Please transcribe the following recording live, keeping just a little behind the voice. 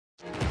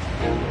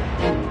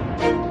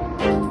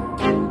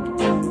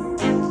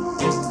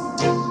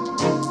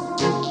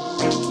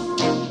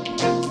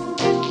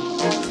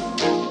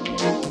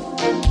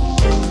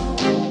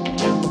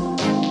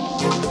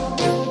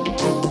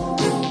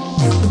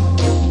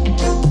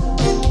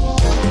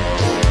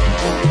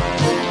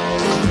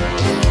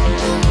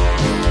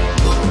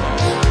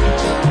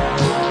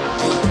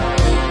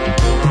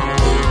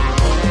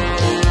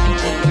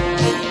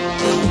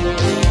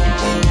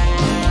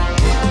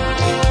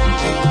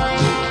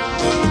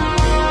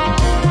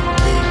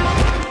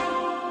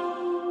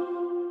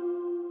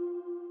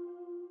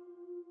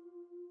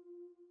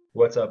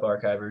What's up,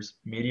 archivers?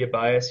 Media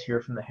Bias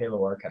here from the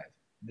Halo Archive.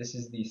 This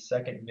is the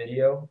second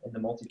video in the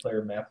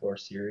multiplayer map lore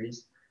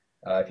series.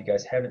 If you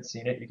guys haven't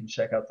seen it, you can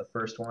check out the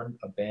first one,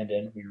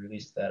 Abandon. We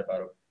released that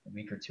about a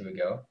week or two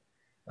ago.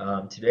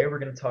 Today we're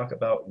going to talk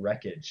about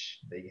Wreckage,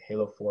 the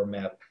Halo 4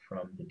 map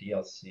from the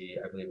DLC.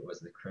 I believe it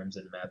was the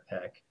Crimson map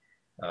pack.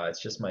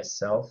 It's just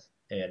myself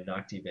and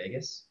Nocti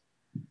Vegas.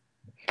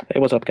 Hey,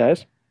 what's up,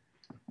 guys?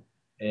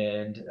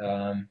 And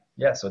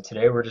yeah, so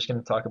today we're just going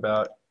to talk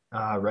about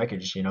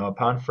Wreckage.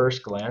 Upon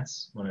first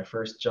glance, when I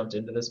first jumped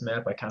into this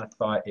map, I kind of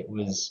thought it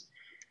was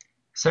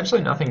essentially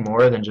nothing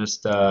more than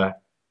just a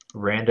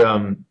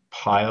random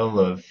pile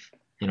of,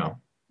 you know,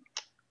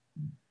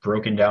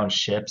 broken down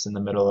ships in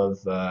the middle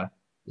of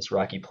this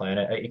rocky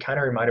planet. It kind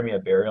of reminded me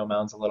of burial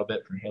mounds a little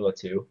bit from Halo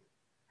 2.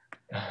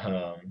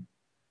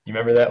 You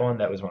remember that one?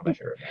 That was one of my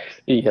favorite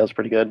maps. Yeah, that was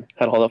pretty good.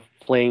 Had all the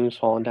flames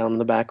falling down in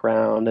the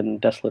background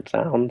and desolate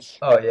sounds.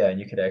 Oh yeah, and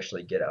you could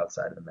actually get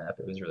outside of the map.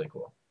 It was really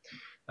cool.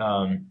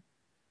 Um,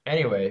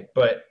 Anyway,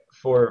 but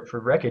for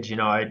Wreckage,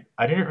 I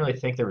didn't really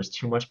think there was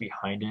too much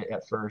behind it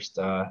at first,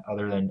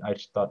 other than I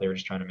just thought they were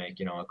just trying to make,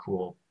 a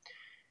cool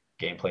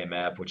gameplay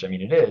map, which I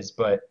mean it is,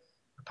 but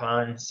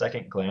upon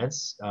second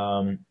glance,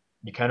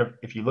 you kind of,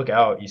 if you look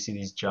out, you see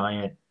these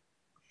giant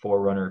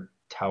Forerunner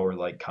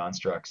tower-like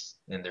constructs,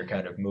 and they're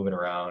kind of moving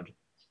around.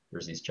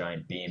 There's these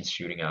giant beams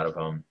shooting out of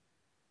them.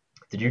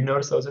 Did you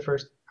notice those at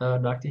first,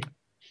 Nocti?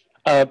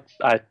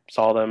 I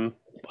saw them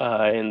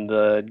in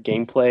the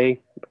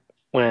gameplay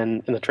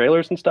when in the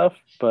trailers and stuff,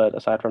 but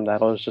aside from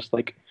that, I was just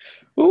like,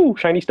 "Ooh,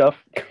 shiny stuff."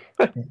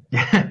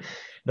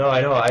 No,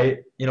 I know. I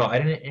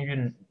didn't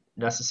even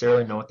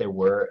necessarily know what they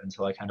were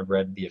until I kind of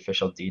read the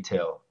official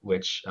detail,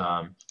 which,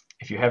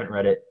 if you haven't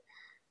read it,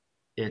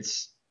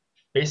 it's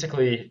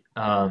basically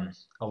a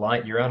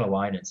line. You're on a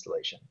line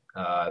installation.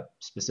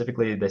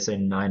 Specifically, they say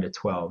 9 to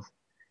 12.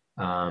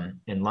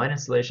 And line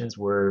installations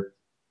were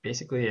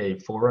basically a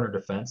forerunner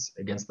defense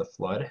against the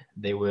flood.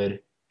 They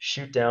would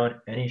shoot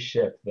down any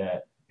ship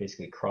that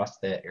basically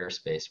crossed that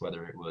airspace,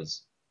 whether it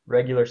was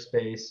regular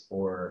space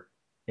or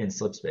in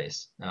slip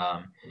space.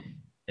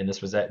 And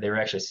this was that they were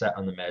actually set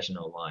on the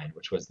Maginot Line,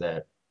 which was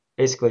that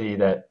basically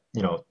that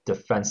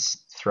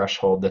defense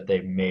threshold that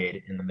they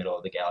made in the middle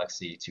of the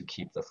galaxy to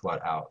keep the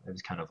flood out. It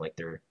was kind of like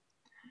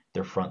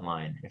their front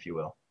line, if you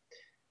will.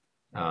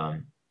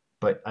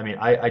 But I mean,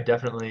 I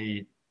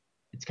definitely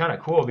it's kind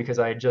of cool because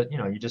I just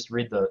you just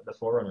read the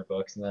Forerunner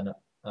books and then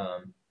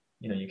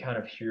you kind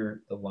of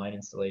hear the line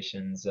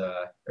installations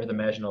or the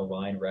Maginot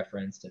Line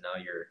referenced, and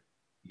now you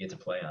get to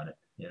play on it.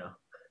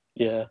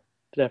 Yeah,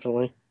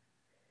 definitely.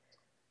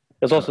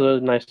 It was Um, also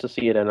nice to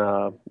see it in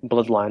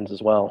Bloodlines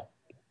as well.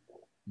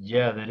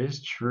 yeah, that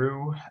is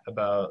true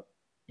about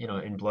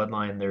in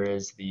Bloodline there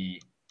is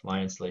the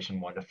line installation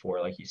 1 to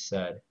 4, like you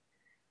said.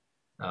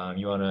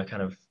 You want to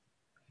kind of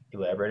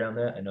elaborate on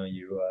that? I know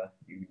you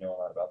know a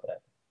lot about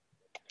that.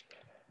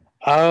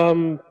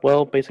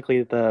 Well,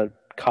 basically, the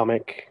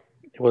comic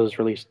was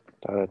released.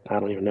 I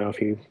don't even know a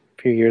few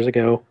years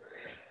ago.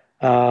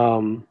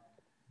 Um,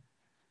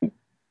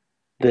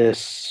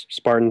 this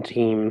Spartan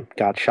team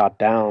got shot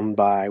down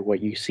by what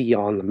you see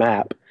on the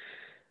map.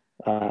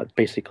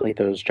 Basically,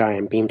 those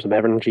giant beams of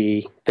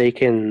energy, they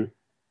can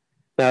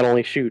not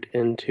only shoot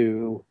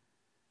into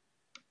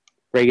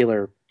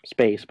regular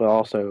space, but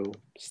also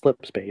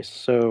slip space.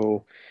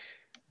 So,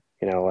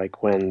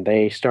 like when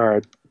they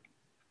start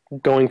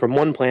going from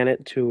one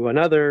planet to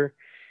another,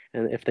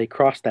 and if they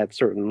cross that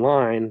certain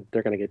line,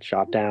 they're going to get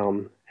shot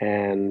down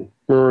and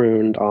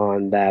marooned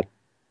on that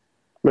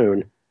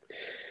moon,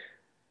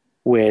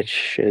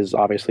 which is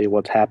obviously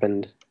what's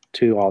happened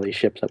to all these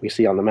ships that we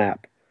see on the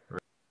map.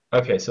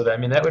 Okay, so I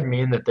mean that would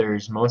mean that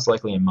there's most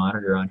likely a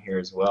monitor on here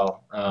as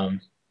well.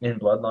 In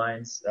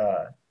Bloodlines,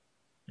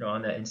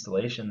 on that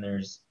installation,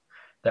 there's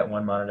that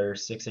one monitor,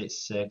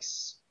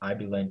 686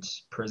 Ibulent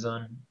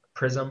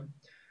Prism.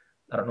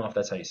 I don't know if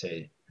that's how you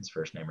say his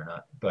first name or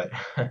not, but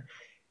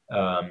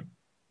um,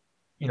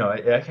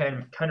 it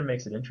kind of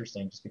makes it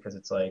interesting just because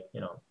it's like,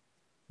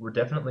 we're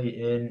definitely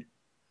in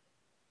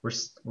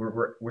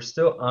we're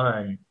still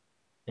on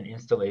an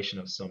installation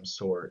of some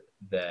sort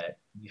that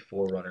the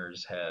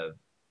Forerunners have,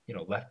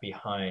 left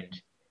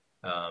behind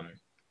um,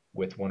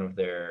 with one of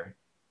their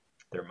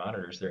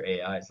monitors, their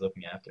AIs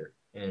looking after.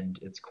 And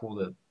it's cool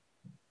to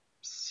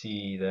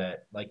see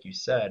that, like you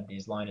said,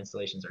 these line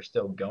installations are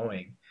still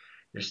going.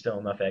 There's still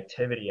enough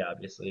activity,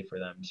 obviously, for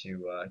them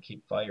to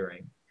keep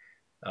firing.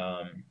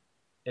 Um,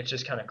 it's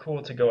just kind of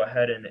cool to go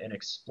ahead and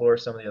explore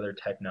some of the other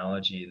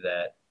technology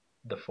that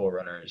the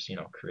Forerunners,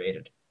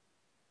 created.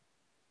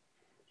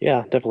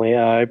 Yeah, definitely.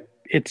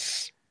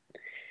 It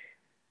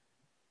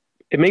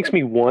makes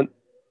me want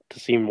to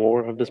see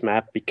more of this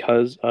map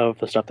because of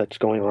the stuff that's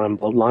going on in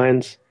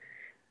Bloodlines.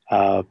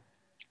 Uh,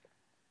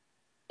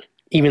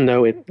 Even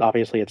though it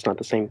obviously it's not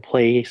the same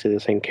place or the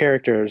same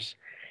characters,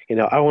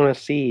 I want to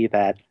see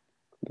that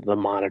the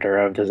monitor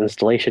of this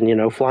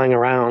installation, flying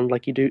around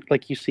like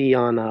you see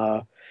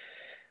on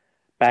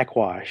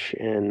Backwash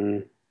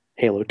in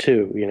Halo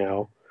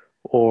 2,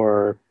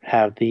 or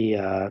have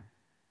the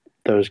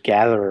those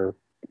gatherer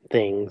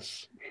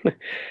things,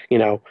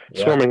 Yeah,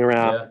 swarming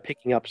around, yeah.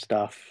 picking up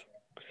stuff.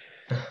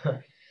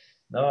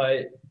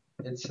 No,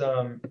 it's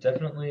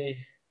definitely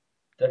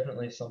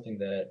something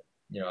that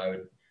I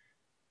would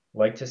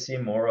like to see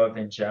more of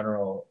in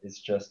general. Is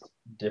just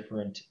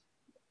different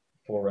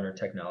Forerunner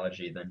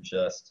technology than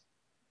just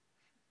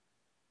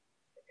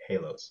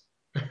Halos.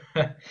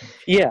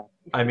 Yeah,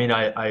 I mean,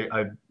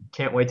 I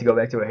can't wait to go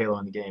back to a Halo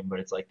in the game, but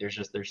it's like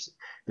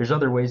there's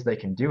other ways they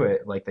can do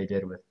it, like they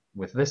did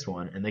with this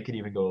one, and they could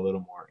even go a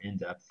little more in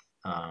depth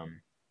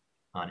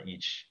on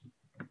each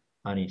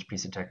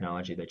piece of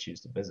technology they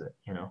choose to visit.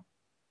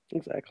 We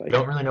exactly.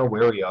 don't really know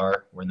where we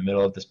are. We're in the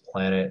middle of this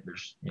planet.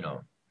 There's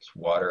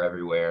water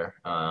everywhere.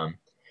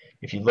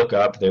 If you look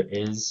up, there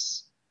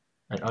is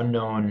an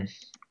unknown,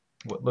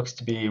 what looks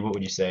to be, what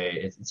would you say?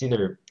 It's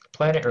either a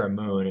planet or a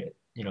moon.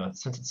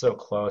 Since it's so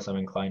close, I'm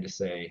inclined to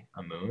say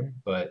a moon,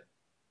 but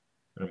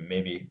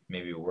maybe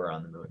we're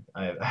on the moon.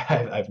 I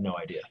have no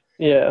idea.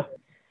 Yeah.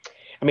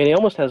 I mean, it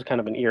almost has kind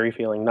of an eerie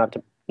feeling,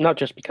 not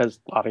just because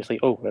obviously,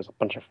 oh, there's a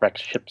bunch of wrecked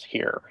ships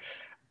here,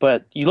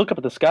 but you look up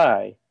at the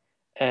sky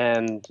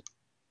and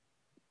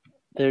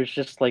there's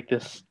just like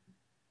this,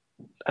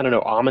 I don't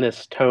know,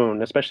 ominous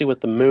tone, especially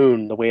with the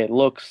moon, the way it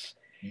looks.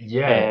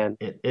 Yeah, And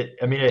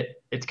I mean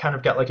it's kind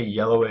of got like a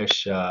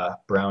yellowish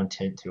brown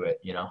tint to it.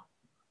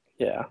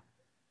 yeah,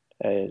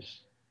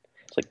 it's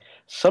like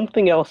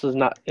something else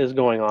is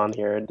going on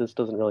here. This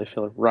doesn't really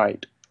feel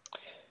right.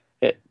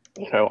 It,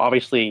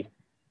 obviously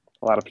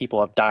a lot of people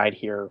have died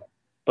here,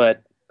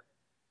 but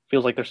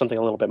feels like there's something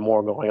a little bit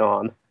more going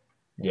on.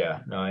 Yeah,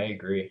 no, I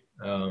agree.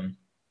 I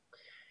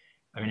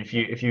mean, if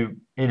you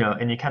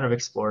and you kind of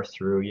explore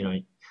through,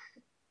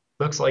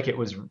 looks like it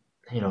was,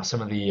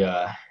 some of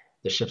the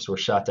ships were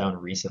shot down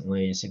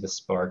recently. You see the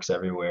sparks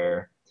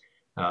everywhere.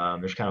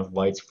 There's kind of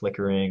lights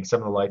flickering.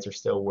 Some of the lights are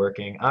still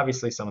working.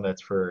 Obviously, some of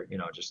that's for,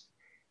 just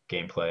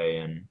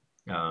gameplay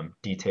and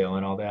detail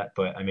and all that.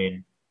 But I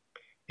mean,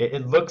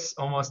 it looks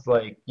almost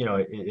like,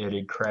 it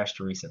had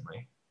crashed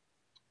recently.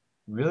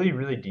 Really,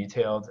 really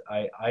detailed.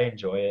 I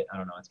enjoy it. I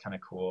don't know, it's kind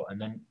of cool. And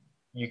then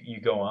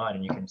you go on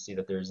and you can see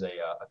that there's a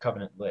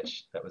Covenant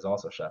Lich that was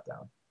also shot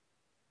down.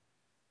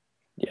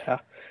 Yeah,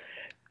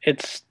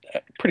 it's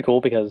pretty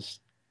cool because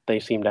they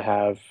seem to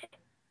have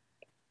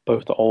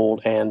both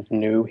old and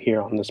new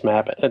here on this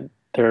map.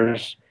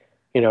 There's,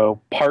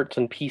 parts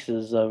and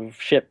pieces of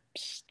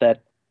ships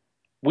that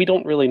we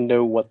don't really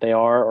know what they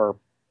are, or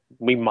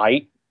we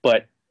might,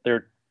 but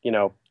they're,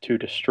 too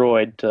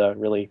destroyed to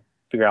really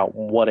figure out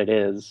what it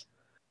is.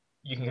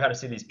 You can kind of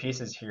see these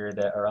pieces here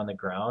that are on the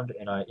ground,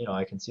 and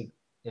I can see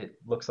it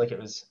looks like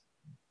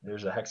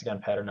there's a hexagon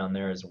pattern on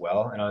there as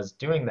well. And I was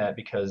doing that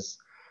because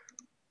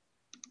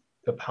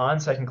upon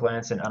second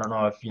glance, and I don't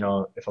know if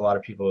if a lot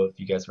of people, if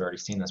you guys have already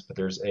seen this, but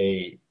there's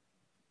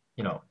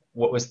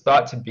what was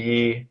thought to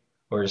be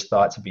or is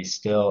thought to be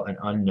still an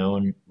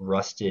unknown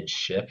rusted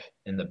ship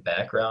in the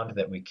background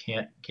that we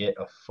can't get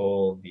a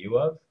full view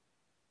of.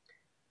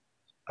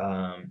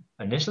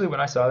 Initially, when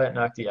I saw that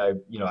Nocti,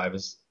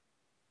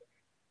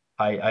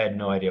 I had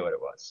no idea what it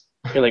was.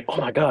 You're like, oh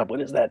my God, what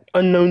is that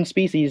unknown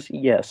species?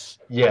 Yes.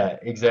 Yeah,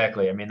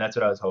 exactly. I mean, that's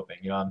what I was hoping.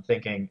 I'm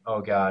thinking,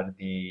 oh God,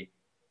 the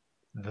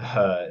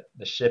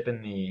ship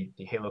in the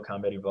Halo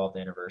Combat Evolved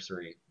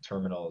Anniversary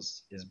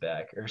terminals is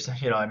back, or so.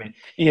 I mean,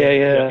 Yeah,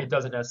 yeah. it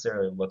doesn't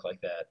necessarily look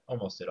like that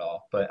almost at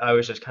all. But I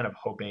was just kind of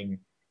hoping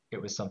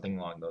it was something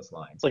along those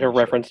lines Like a initially.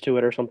 reference to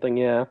it or something.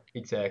 Yeah.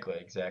 Exactly,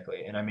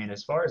 exactly. And I mean,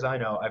 as far as I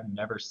know, I've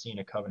never seen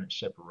a Covenant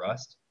ship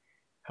rust.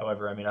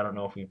 However, I mean, I don't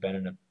know if we've been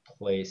in a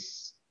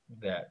place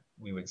that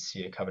we would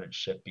see a Covenant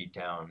ship be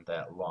down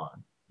that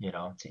long,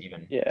 to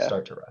even Yeah.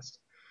 start to rust.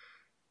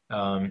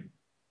 Um,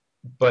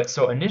 but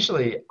so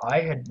initially,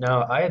 I had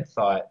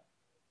thought,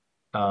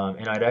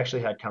 and I'd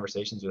actually had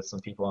conversations with some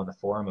people on the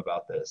forum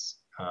about this,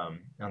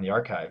 on the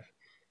archive,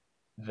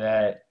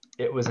 that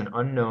it was an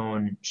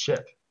unknown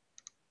ship.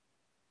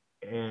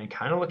 And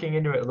kind of looking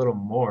into it a little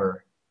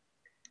more,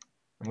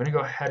 I'm going to go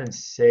ahead and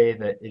say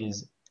that it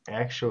is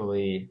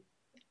actually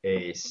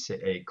a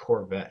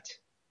Corvette.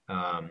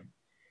 Um,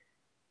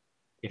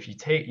 if you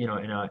take,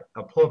 and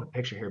I'll pull up a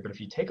picture here, but if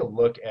you take a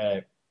look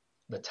at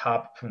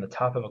from the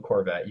top of a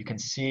Corvette, you can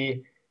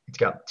see it's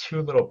got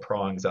two little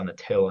prongs on the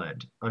tail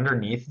end.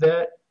 Underneath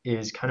that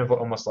is kind of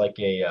almost like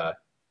I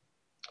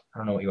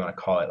don't know what you want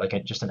to call it,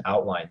 like just an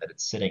outline that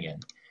it's sitting in.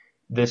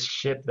 This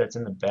ship that's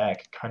in the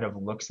back kind of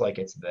looks like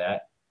it's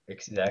that.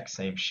 exact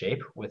same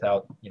shape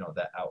without,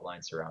 that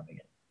outline surrounding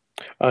it.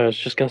 I was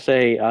just gonna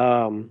say,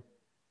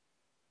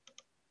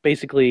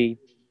 basically,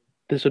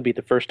 this would be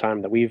the first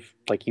time that we've,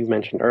 like you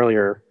mentioned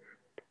earlier,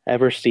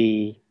 ever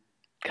see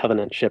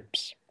Covenant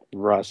ships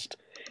rust,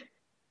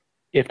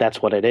 if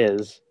that's what it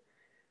is.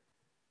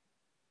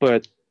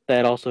 But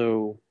that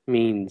also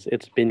means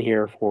it's been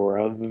here for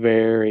a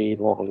very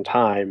long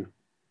time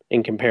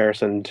in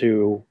comparison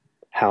to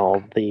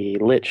how the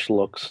Lich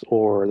looks,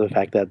 or the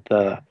fact that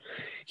the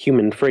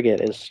human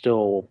frigate is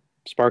still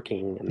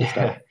sparking and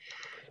stuff.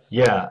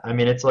 Yeah. Yeah. I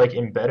mean, it's like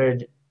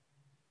embedded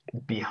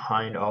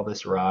behind all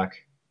this rock.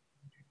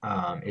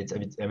 I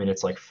mean,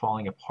 it's like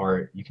falling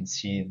apart. You can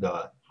see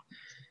the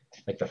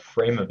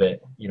frame of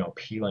it,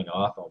 peeling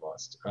off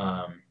almost.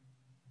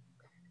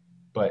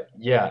 But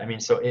yeah, I mean,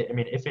 I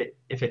mean, if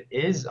it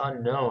is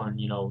unknown,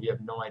 we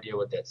have no idea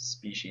what that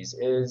species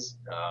is.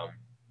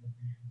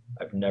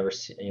 I've never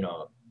seen,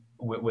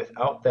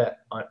 without that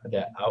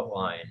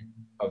outline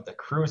of the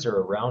cruiser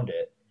around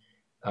it,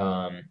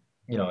 um,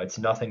 it's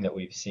nothing that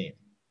we've seen.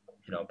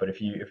 But if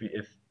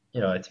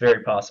it's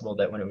very possible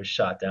that when it was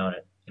shot down,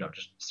 it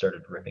just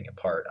started ripping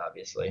apart,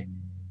 obviously.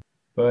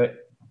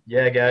 But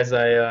yeah, guys,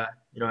 I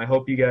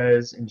hope you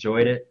guys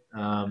enjoyed it.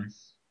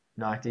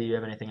 Nocti, you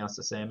have anything else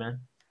to say, man?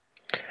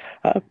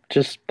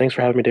 Just thanks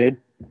for having me, dude.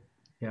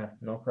 Yeah,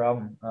 no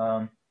problem.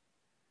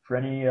 For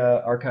any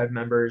archive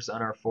members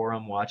on our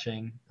forum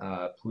watching,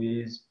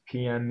 please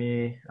PM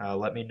me.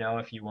 Let me know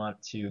if you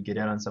want to get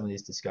in on some of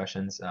these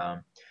discussions.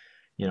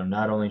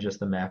 Not only just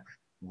the map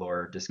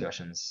lore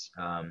discussions,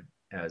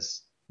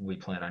 as we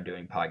plan on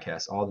doing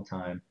podcasts all the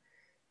time.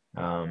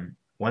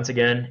 Once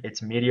again,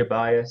 it's Media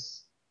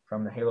Bias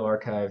from the Halo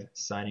Archive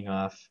signing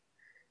off.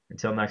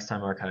 Until next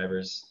time,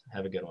 archivers,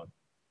 have a good one.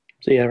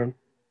 See you, everyone.